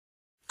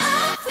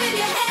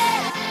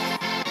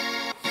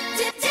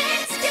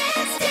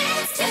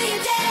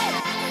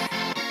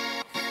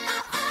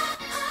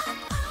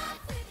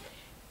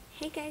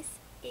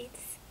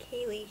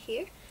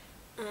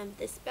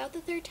This is about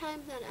the third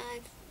time that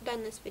I've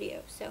done this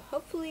video, so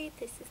hopefully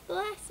this is the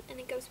last and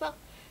it goes well.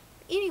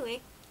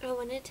 Anyway, I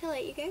wanted to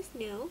let you guys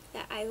know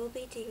that I will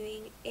be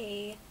doing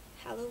a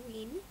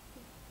Halloween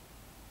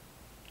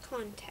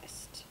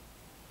contest.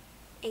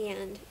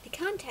 And the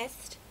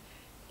contest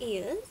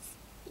is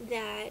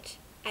that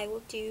I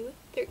will do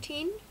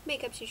 13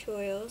 makeup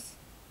tutorials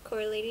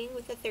correlating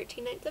with the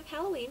 13 Nights of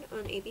Halloween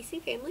on ABC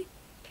Family.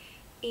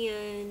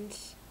 And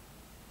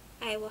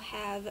I will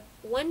have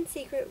one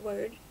secret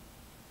word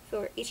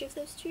for each of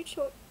those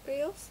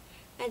tutorials,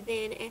 and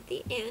then at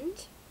the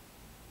end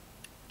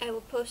I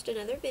will post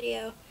another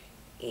video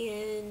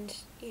and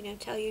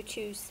tell you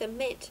to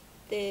submit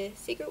the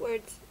secret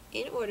words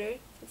in order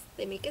since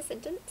they make a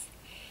sentence,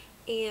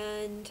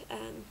 and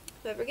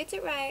whoever gets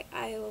it right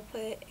I will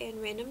put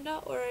in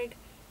random.org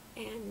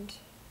and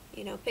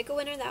pick a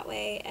winner that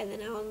way, and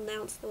then I'll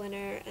announce the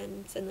winner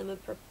and send them a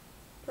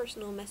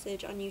personal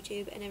message on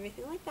YouTube and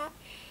everything like that.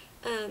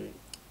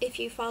 If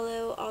you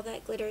follow All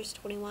That Glitters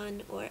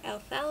 21 or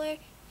Elf Valor,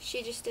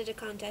 she just did a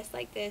contest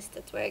like this.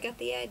 That's where I got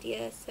the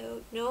idea,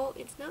 so no,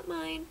 it's not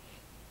mine.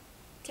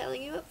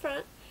 Telling you up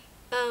front.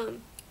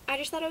 I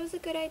just thought it was a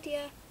good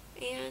idea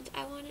and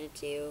I wanted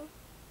to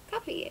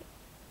copy it.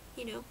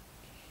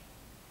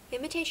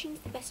 Imitation's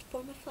the best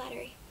form of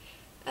flattery.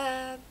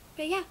 But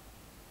yeah,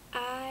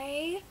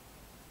 I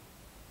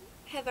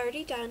have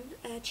already done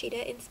a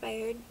cheetah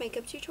inspired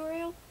makeup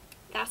tutorial.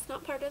 That's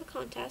not part of the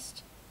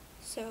contest,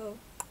 so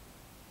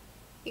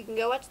you can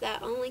go watch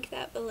that. I'll link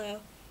that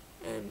below.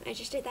 I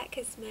just did that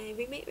because my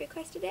roommate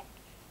requested it.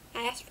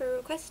 I asked for a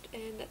request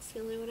and that's the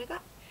only one I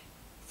got.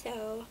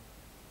 So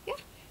yeah,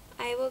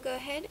 I will go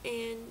ahead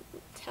and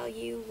tell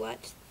you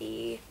what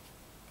the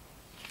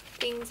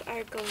things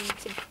are going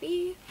to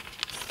be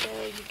so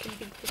you can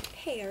be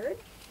prepared.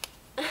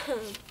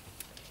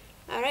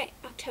 Alright,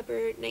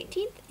 October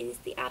 19th is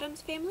the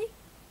Addams Family.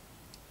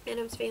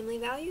 Addams Family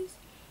values.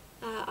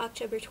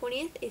 October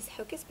 20th is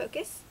Hocus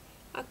Pocus.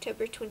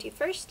 October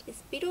 21st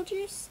is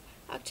Beetlejuice.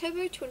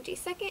 October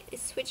 22nd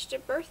is Switch to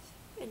Birth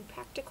and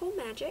Practical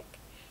Magic.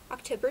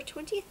 October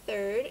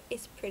 23rd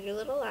is Pretty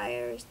Little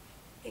Liars.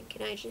 And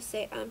can I just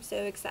say, I'm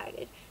so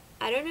excited.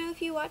 I don't know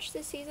if you watched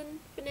the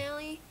season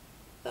finale,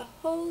 but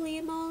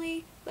holy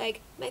moly, like,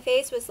 my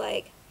face was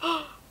like,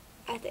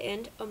 at the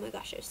end. Oh my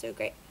gosh, it was so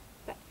great.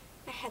 But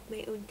I have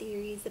my own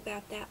theories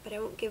about that, but I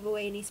won't give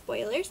away any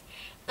spoilers.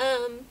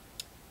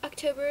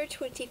 October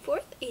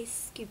 24th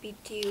is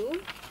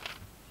Scooby-Doo.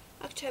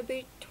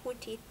 October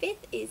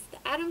 25th is the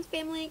Addams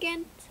Family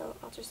again, so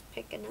I'll just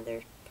pick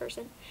another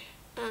person.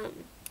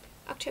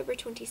 October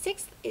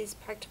 26th is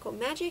Practical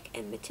Magic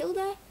and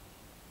Matilda.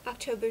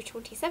 October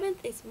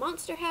 27th is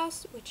Monster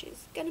House, which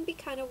is going to be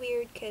kind of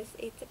weird because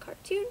it's a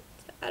cartoon,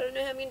 so I don't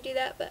know how I'm going to do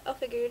that, but I'll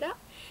figure it out.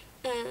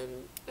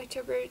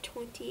 October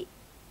 28th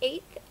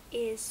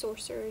is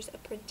Sorcerer's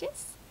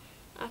Apprentice.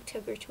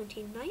 October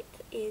 29th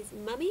is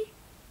Mummy.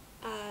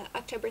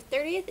 October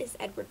 30th is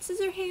Edward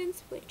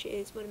Scissorhands, which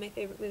is one of my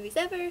favorite movies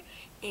ever,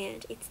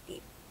 and it's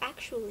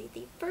actually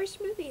the first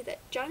movie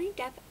that Johnny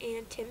Depp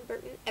and Tim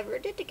Burton ever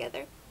did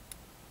together.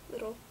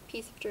 Little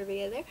piece of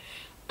trivia there.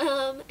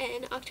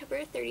 And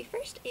October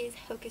 31st is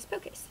Hocus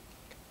Pocus.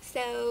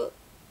 So,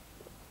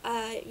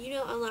 a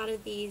lot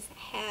of these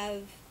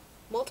have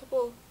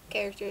multiple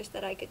characters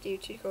that I could do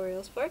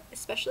tutorials for,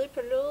 especially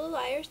Pretty Little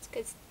Liars,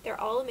 because they're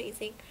all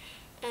amazing.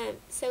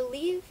 So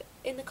leave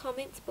in the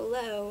comments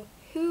below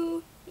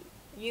who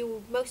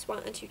you most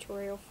want a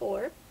tutorial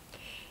for,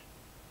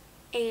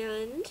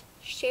 and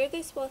share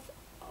this with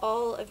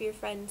all of your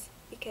friends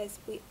because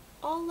we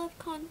all love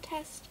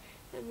contests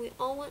and we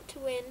all want to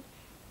win.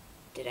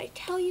 Did I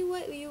tell you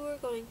what you were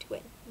going to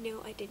win?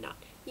 No, I did not.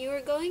 You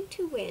are going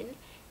to win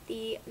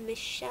the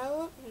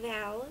Michelle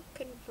Vale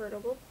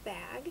Convertible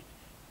Bag.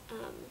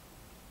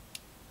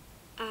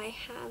 I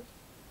have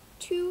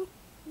 2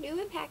 new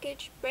in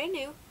package, brand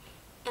new.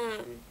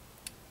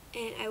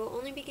 And I will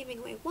only be giving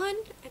away one.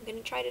 I'm going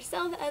to try to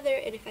sell the other,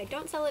 and if I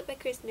don't sell it by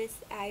Christmas,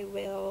 I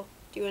will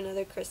do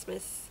another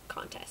Christmas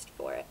contest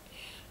for it.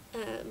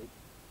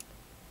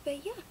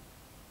 But yeah,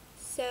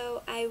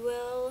 so I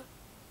will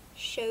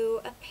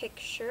show a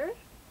picture.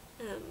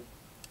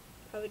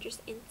 I would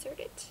just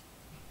insert it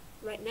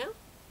right now.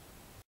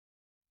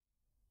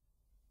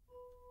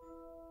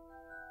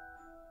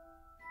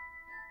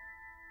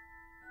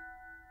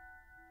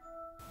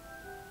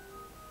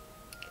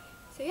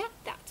 So yeah,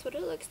 that's what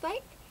it looks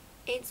like.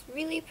 It's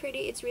really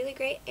pretty, it's really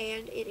great,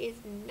 and it is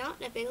not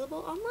available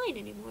online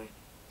anymore.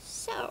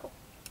 So,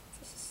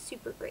 this is a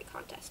super great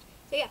contest.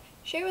 So yeah,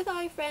 share with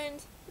all your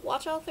friends,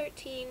 watch all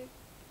 13,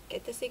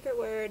 get the secret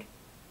word,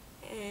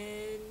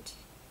 and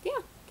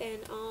yeah,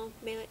 then I'll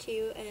mail it to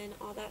you and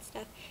all that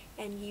stuff,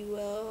 and you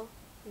will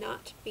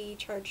not be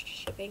charged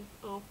shipping.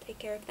 I'll take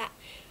care of that.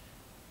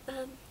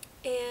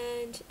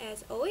 And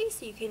as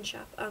always, you can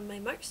shop on my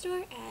Mark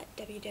store at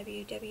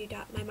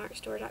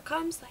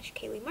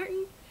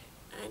www.mymarkstore.com/KayleeMartin,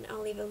 and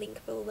I'll leave a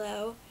link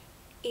below.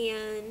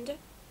 And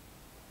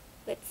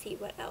let's see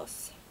what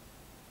else.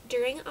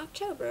 During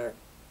October,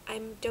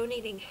 I'm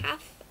donating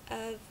half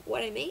of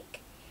what I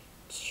make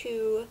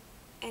to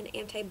an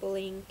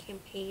anti-bullying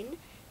campaign,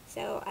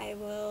 so I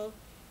will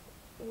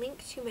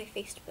link to my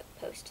Facebook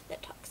post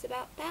that talks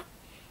about that.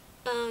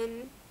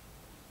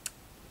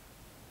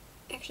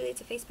 Actually,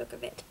 it's a Facebook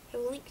event. I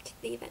will link to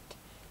the event.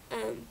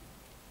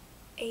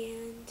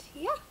 And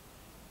yeah,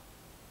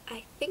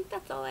 I think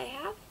that's all I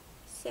have,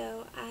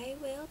 so I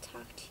will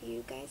talk to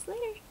you guys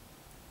later.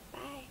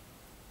 Bye.